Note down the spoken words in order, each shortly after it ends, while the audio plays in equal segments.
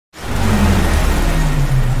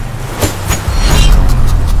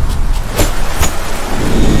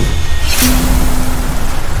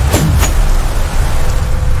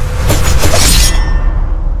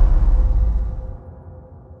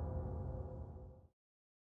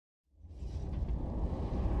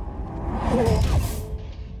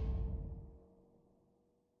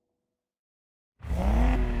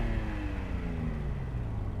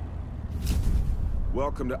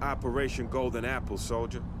Welcome to Operation Golden Apple,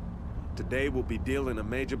 soldier. Today we'll be dealing a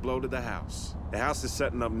major blow to the house. The house is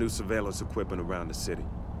setting up new surveillance equipment around the city.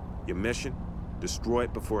 Your mission? Destroy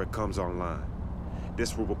it before it comes online.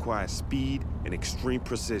 This will require speed and extreme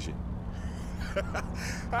precision.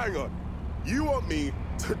 Hang on. You want me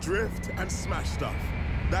to drift and smash stuff?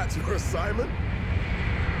 That's your assignment?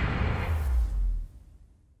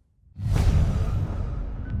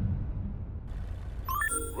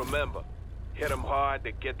 Remember, hit them hard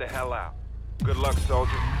to get the hell out. Good luck,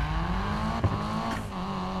 soldier.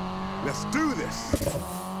 Let's do this!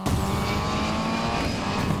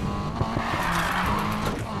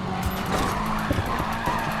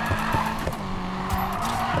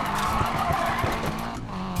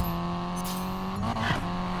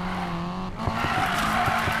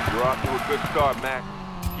 You're off to a good start, Mac.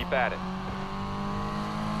 Keep at it.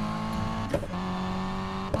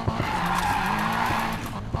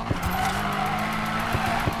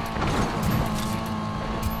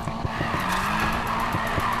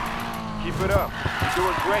 Keep it up. You're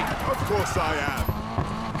doing great. Of course I am.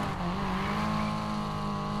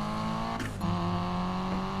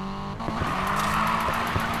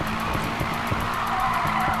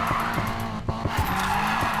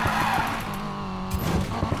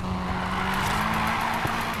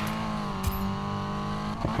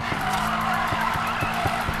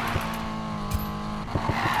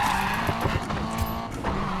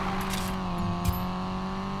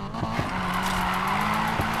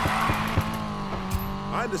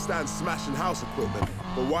 I understand smashing house equipment,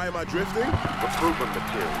 but why am I drifting? Recruitment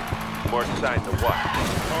material. More exciting than what?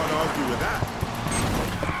 Can't argue with that.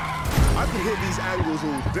 I can hit these angles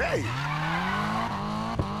all day.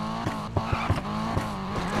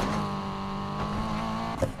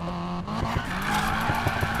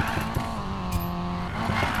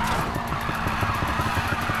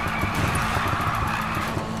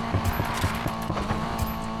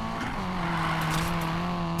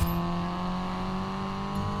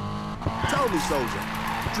 Tell me, soldier,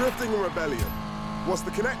 drifting and rebellion, what's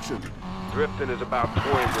the connection? Drifting is about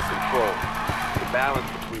toying with control. The balance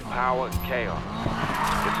between power and chaos.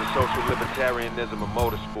 It's the social libertarianism of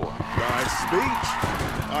motorsport. Nice speech.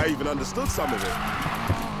 I even understood some of it.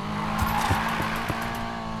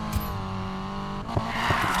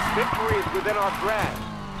 Victory is within our grasp.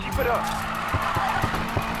 Keep it up.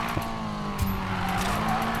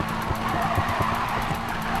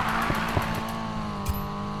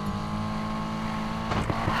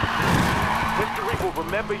 History will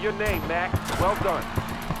remember your name, Mac. Well done.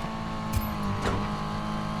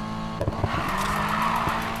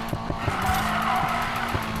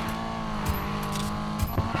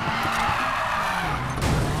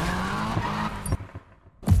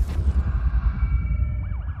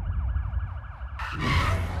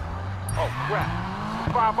 Oh, crap.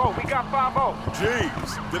 5-0. We got 5-0.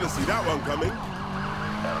 Jeez, didn't see that one coming.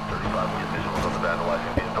 Adam 35, we have visuals on the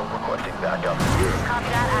vandalizing vehicle requesting backup. Copy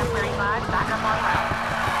that, Adam 35, backup on route.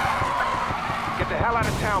 Get the hell out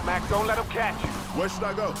of town, Mac. Don't let them catch you. Where should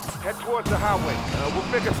I go? Head towards the highway. We'll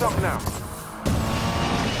figure something out.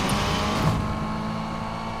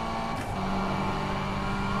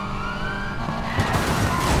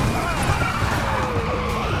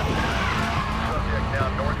 Subject now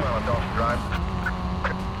northbound on Dawson Drive.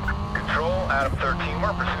 Control, Adam 13,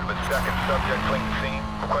 we're in pursuit of a second subject fleeing the scene.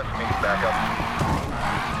 Request immediate backup.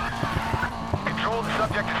 Control, the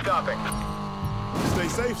subject is stopping. Stay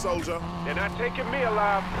safe, soldier. They're not taking me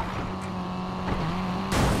alive.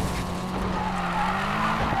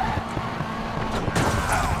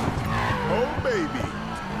 Oh, baby.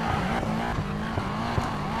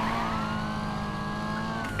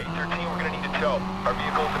 813, we're gonna need to tow. Our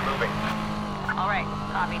vehicles are moving. All right,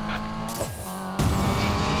 copy.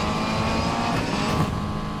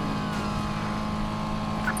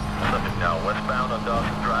 Subject now westbound on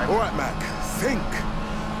Dawson Drive. All right, Mac, think.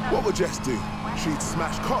 What would Jess do? She'd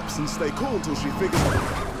smash cops and stay cool until she figures out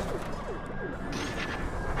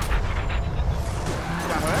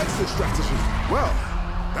her exit strategy. Well,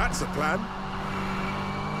 that's a plan.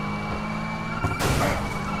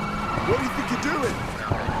 What do you think you're doing?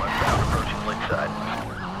 Westbound approaching Lakeside.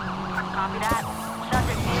 Copy that.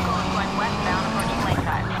 Subject vehicle is going westbound approaching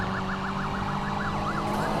Lakeside.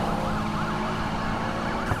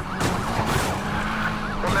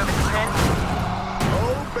 Remember the pin?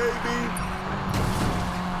 Oh, baby.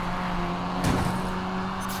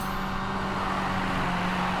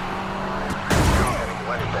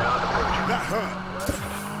 Westbound approaching. That hurt.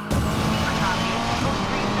 Copy. Full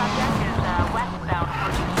street subject is westbound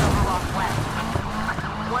approaching Silverlock West.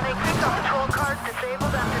 1-8 Crystal patrol cars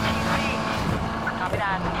disabled after TC. Copy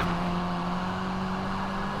that.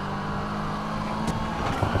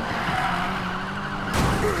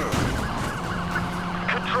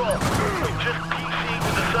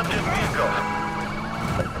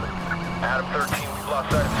 Adam 13, we've lost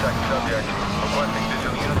sight of second subject. Requesting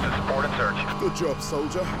additional units to support and search. Good job,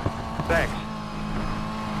 soldier. Thanks.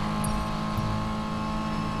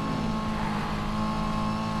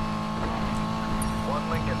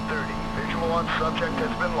 Lincoln 30. Visual on subject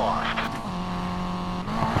has been lost.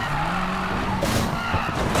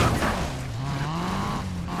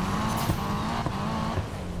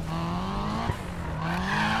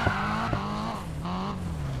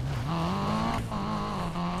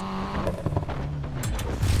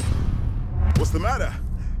 What's the matter?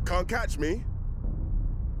 Can't catch me?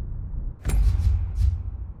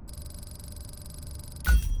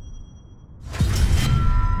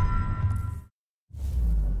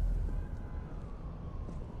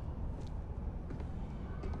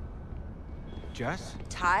 Jess?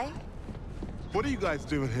 Ty? What are you guys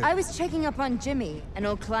doing here? I was checking up on Jimmy, an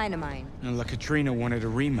old client of mine. And La Katrina wanted a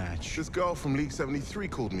rematch. This girl from League 73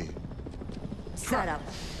 called me. Set up.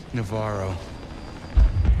 Navarro.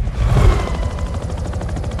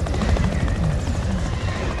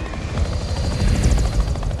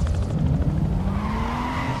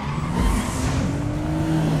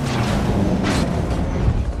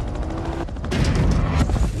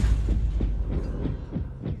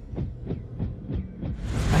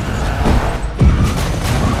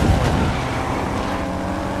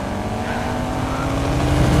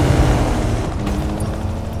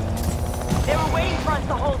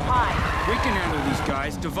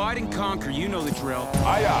 Divide and conquer, you know the drill.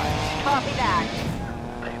 Aye, aye. Copy that.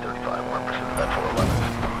 Pay 35, 1% that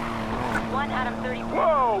 411. 1 Adam 30.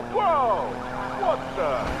 Whoa, whoa! What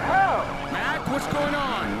the hell? Mac, what's going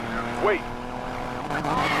on? Wait.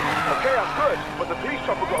 Okay, I'm good, but the police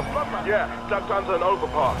chopper got a floodlight. Yeah, ducked under an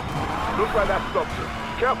overpass. Looks like that stopped it.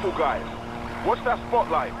 Careful, guys. Watch that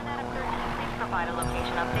spotlight. 1 Adam 30. Please provide a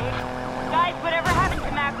location update. Guys, whatever happened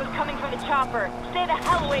to Mac was coming from the chopper. Stay the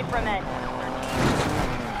hell away from it.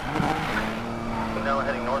 We're now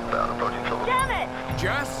heading northbound, approaching Silver. Damn it!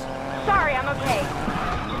 Jess? Sorry, I'm okay.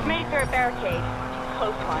 Just made it through a barricade.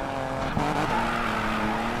 Close one.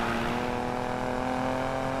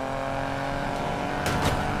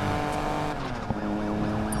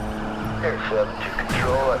 Air 7 to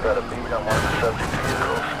control. I got a beat on one of the subject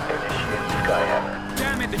vehicles. Initiate Skyhammer.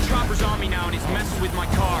 Damn it, the chopper's on me now and he's messing with my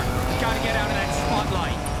car. Gotta get out of that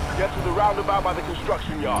spotlight. Get to the roundabout by the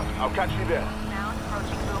construction yard. I'll catch you there. Now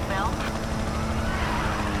approaching Boomville.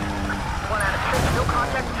 1 Adam 6, no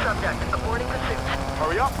contact with subject. Aborting pursuit.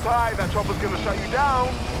 Hurry up, Ty. That chopper's gonna shut you down.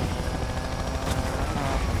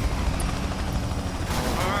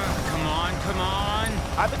 Come on, come on.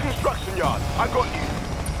 At the construction yard. I got you.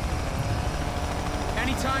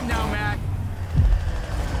 Anytime now, Mac.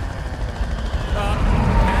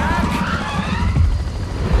 Mac?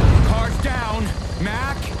 Car's down.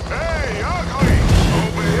 Mac? Hey, ugly!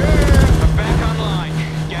 Over here! I'm back online.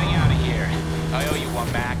 Getting out of here. I owe you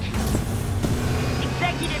one, Mac.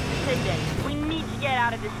 Executive decision. We need to get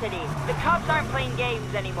out of the city. The cops aren't playing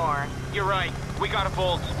games anymore. You're right. We got a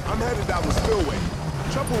bolt. I'm headed down the spillway.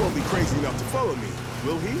 Chopper won't be crazy enough to follow me,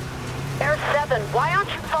 will he? Air 7, why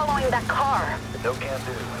aren't you following that car? No can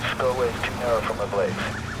do. Spillway's too narrow for my blades.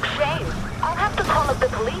 Shame. I'll have to call up the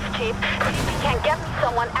police chief, see if he can get me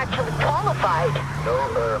someone actually qualified.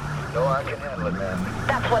 No, I can handle it, man.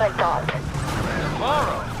 That's what I thought.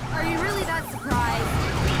 Tomorrow. Are you really that surprised?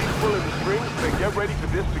 She's pulling the strings, then get ready for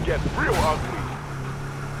this to get real ugly.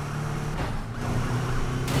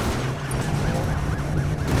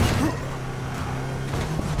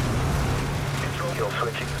 Control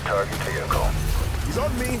switching to target vehicle. He's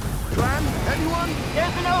on me. Plan? Anyone?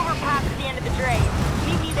 There's an overpass at the end of the drain.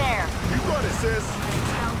 Meet me there. You got it, sis.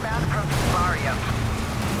 Southbound approaching Barrio.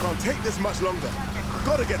 Can't take this much longer.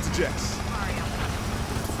 Gotta get to Jess.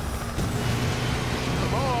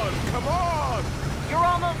 Come on, come on! You're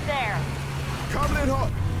almost there. Coming in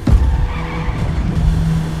hot.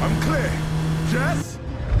 I'm clear. Jess?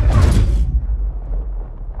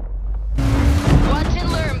 Watch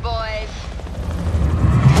and learn, boys.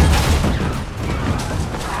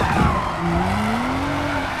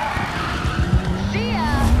 See ya!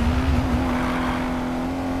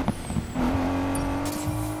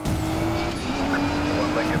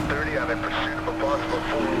 1 Lincoln 30, I'm in pursuit of a possible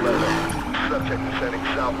 411. Subject descending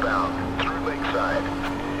southbound, through Lakeside.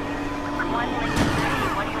 1 Lincoln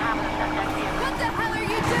 30. What do you have in the subject vehicle? What the hell are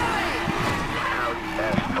you doing? Audi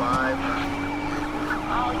S5.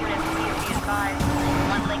 All units please be advised.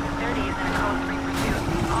 1 Lincoln 30 is in a code 3 pursuit.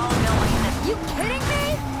 All known units. You kidding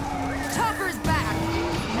me? Chopper's back.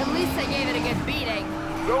 At least I gave it a good beating.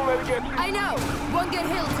 Don't let it get you. I know. One good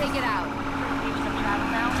hit will take it out. Leave some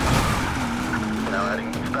travel now. Now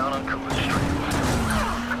heading eastbound on Cooper Street.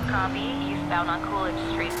 Copy. southbound on Coolidge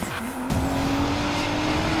Street.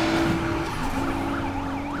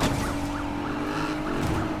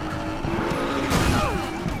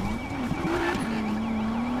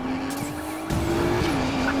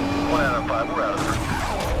 One out of 5, we're out of the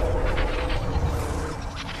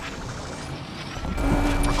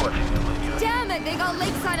Damn it, they got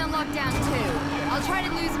Lakeside on lockdown too. I'll try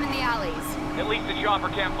to lose them in the alleys. At least the chopper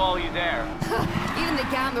can't follow you there. Even the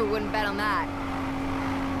gambler wouldn't bet on that.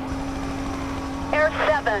 Air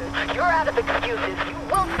 7, you're out of excuses. You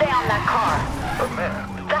will stay on that car. But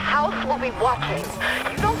man, The house will be watching.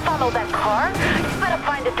 You don't follow that car, you better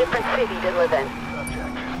find a different city to live in.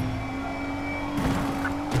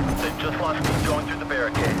 they just lost speed going through the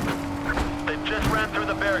barricades. They just ran through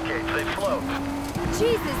the barricades. They slowed.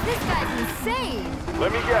 Jesus, this guy's insane.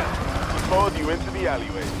 Let me guess. He followed you into the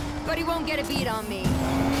alleyway. But he won't get a beat on me.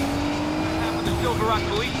 With the Silver Rock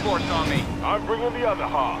police force on me. I'm bringing the other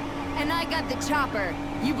half. And I got the chopper.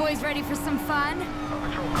 You boys ready for some fun?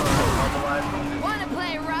 Patrol car mobilized. Wanna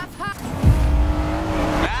play rough, huh?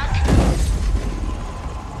 Back!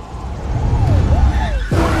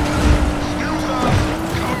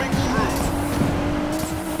 Coming through.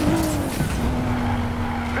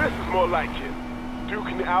 This is more like it.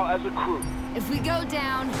 Duking it out as a crew. If we go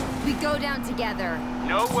down together.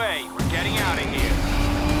 No way. We're getting out of here.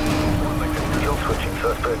 Kill switching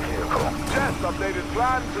suspect vehicle. Jess, updated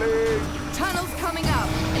plan, please. Tunnel's coming up.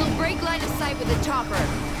 It'll break line of sight with a chopper.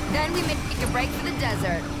 Then we make a break for the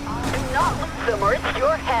desert. Do not lose them or it's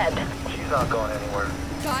your head. She's not going anywhere.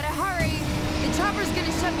 Gotta hurry. The chopper's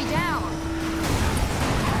gonna shut me down.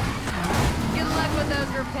 Good luck with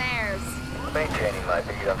those repairs. Maintaining my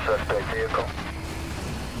beat on suspect vehicle.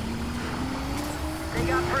 They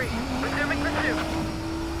got 3. Resuming pursuit.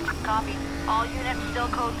 Copy. All units still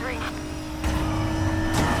code 3.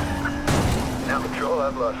 Now, Patrol,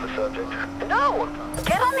 I've lost the subject. No!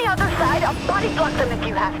 Get on the other side. I'll body block them if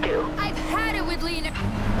you have to. I've had it with Lena.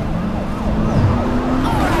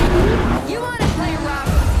 Alright, you wanna play rough?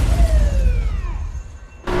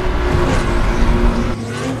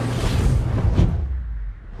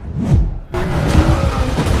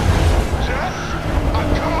 Jess?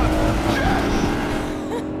 Come on,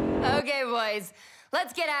 Jess! Okay, boys.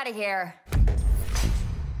 Let's get out of here.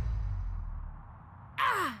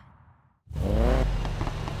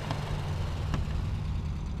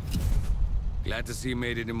 Glad to see you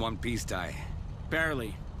made it in one piece, Ty.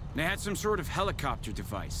 Barely. They had some sort of helicopter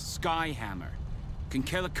device, Skyhammer. Can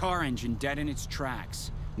kill a car engine dead in its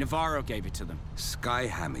tracks. Navarro gave it to them.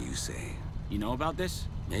 Skyhammer, you say? You know about this?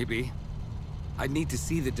 Maybe. I'd need to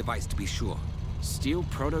see the device to be sure. Steal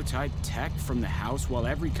prototype tech from the house while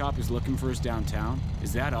every cop is looking for us downtown?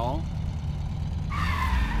 Is that all?